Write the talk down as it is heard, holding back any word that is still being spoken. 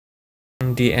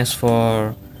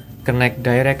Ds4 connect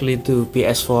directly to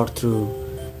PS4 through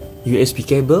USB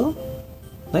cable.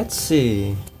 Let's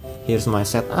see. Here's my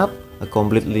setup, a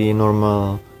completely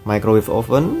normal microwave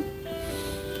oven,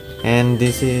 and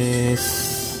this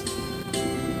is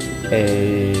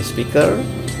a speaker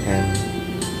and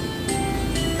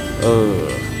a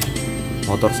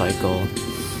motorcycle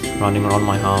running around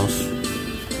my house.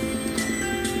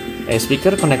 A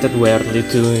speaker connected wirelessly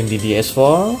to the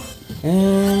Ds4,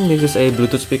 and this is a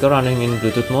Bluetooth speaker running in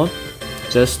Bluetooth mode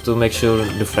just to make sure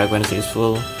the frequency is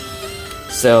full.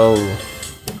 So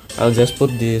I'll just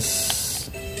put this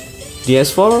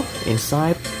Ds4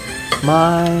 inside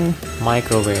my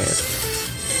microwave.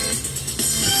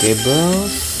 The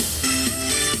cables.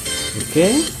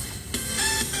 Okay.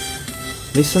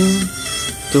 Listen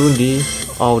to the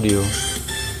audio.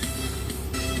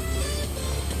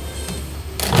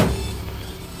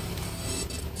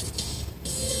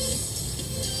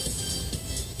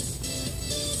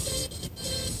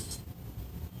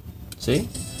 See?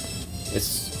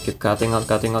 It's keep cutting out.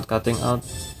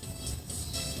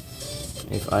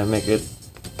 If I make it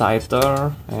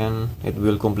tighter, and it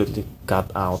will completely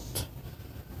cut out.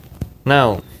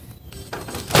 Now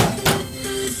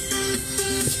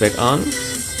it's back on,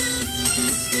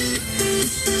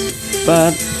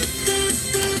 but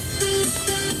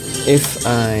if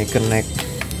I connect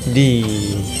the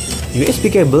USB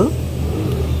cable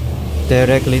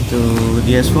directly to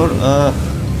Ds4,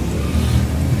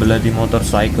 bloody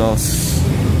motorcycles.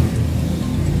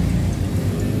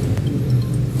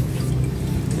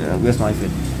 Yeah, where's my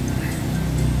feet?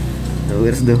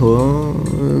 Where's the hole?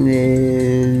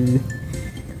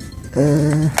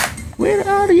 Where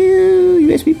are you?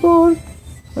 USB port.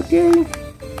 Okay.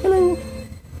 Hello.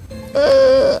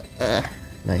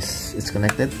 Nice. It's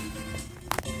connected.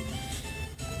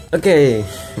 Okay.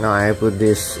 Now I put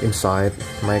this inside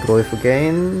microwave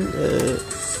again.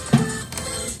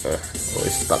 Oh,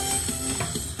 it's stuck.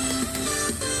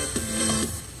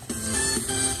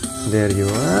 There you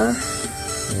are.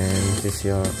 And this is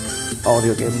your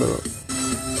audio cable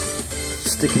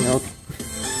sticking out.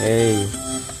 Hey.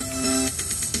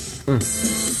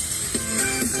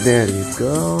 There you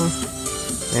go.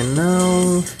 And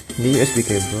now the USB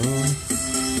cable.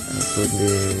 I put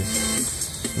this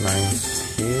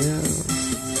nice here.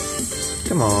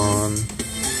 Come on.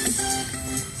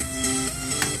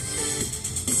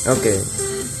 Okay.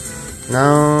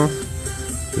 Now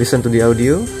listen to the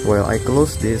audio while I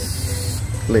close this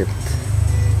lid.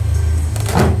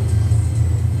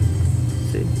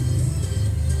 See?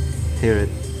 Hear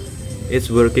it.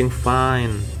 It's working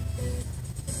fine.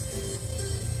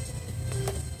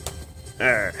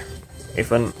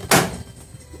 Even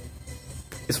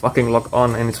it's fucking locked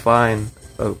on and it's fine.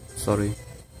 Oh, sorry.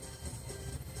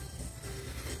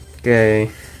 Okay.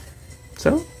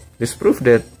 So this proof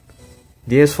that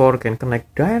Ds4 can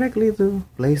connect directly to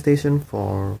PlayStation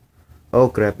 4. Oh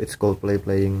crap, it's Coldplay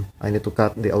playing. I need to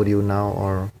cut the audio now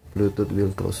or Bluetooth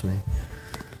will close me.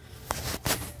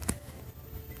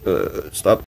 Stop.